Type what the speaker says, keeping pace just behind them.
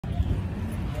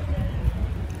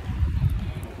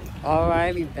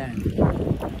Alrighty then.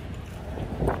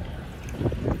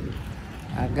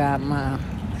 I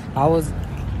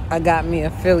got me a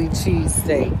Philly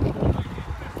cheesesteak,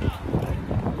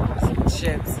 some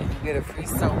chips, and you get a free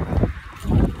soda.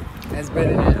 That's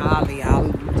better than Ollie.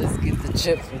 Ollie, you just get the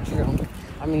chips, but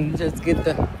you just get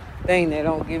the thing. They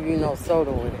don't give you no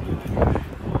soda with it.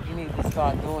 You need to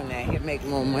start doing that. You'll make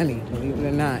more money, believe it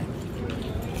or not.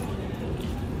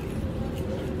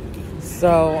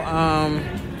 So,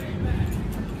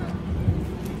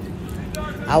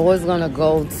 I was gonna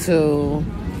go to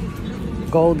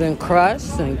Golden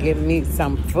Crush and get me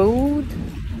some food,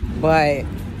 but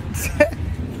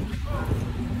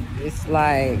it's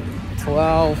like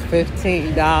 $12,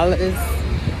 $15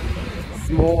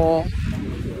 small.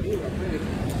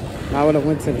 I would have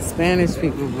went to the Spanish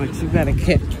people, but you gotta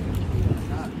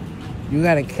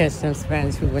catch them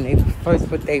Spanish people when they first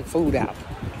put their food out.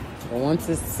 But once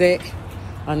it's set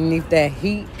underneath that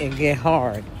heat, it get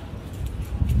hard.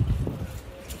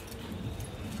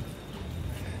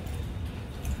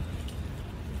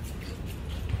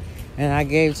 And I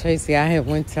gave Tracy, I had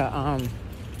went to,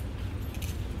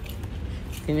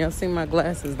 can y'all see my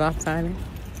glasses lopsided?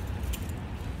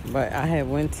 But I had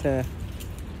went to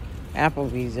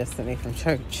Applebee's yesterday from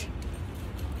church.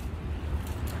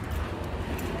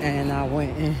 And I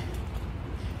went in,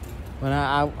 when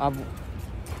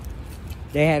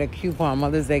they had a coupon,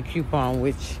 Mother's Day coupon,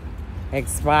 which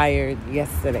expired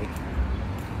yesterday.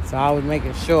 So I was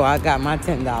making sure I got my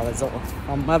 $10 off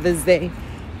on Mother's Day.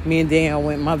 Me and Dan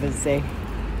went Mother's Day.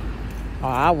 Oh,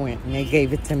 I went and they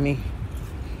gave it to me.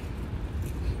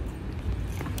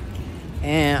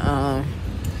 And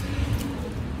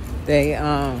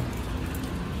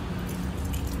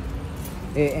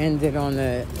it ended on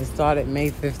it started May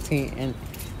 15th and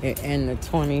it ended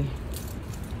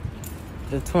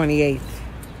the 28th.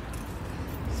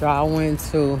 So I went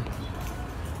to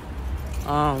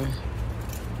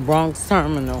Bronx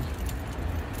Terminal.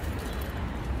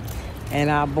 And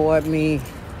I bought me,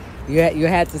 you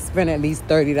had to spend at least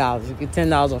 $30. You get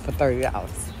 $10 off for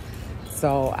 $30.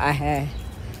 So I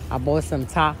bought some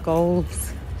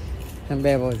tacos. Them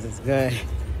bad boys is good.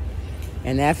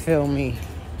 And that filled me.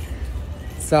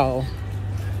 So,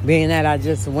 being that I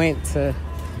just went to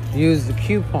use the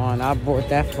coupon, I brought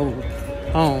that food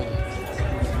home.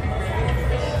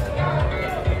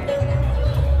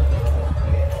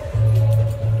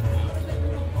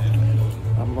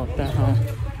 I brought that home.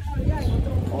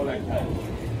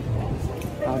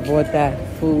 I bought that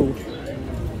food.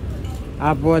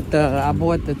 I bought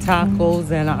the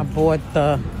tacos and I bought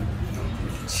the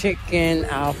chicken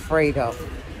Alfredo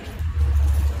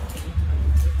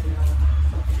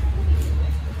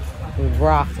with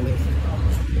broccoli.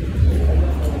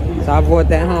 So I brought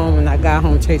that home. When I got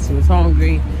home, Tracy was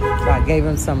hungry, so I gave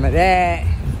him some of that.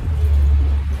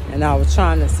 And I was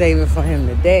trying to save it for him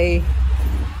today.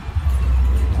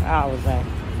 I was like,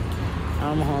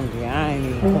 I'm hungry. I ain't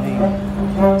even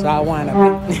clean. So I wound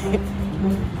up eating.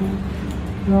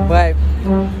 But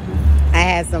I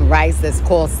had some rice that's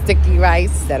called sticky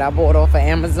rice that I bought off of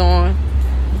Amazon.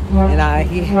 And I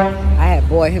had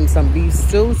bought him some beef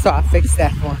stew, so I fixed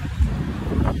that for him.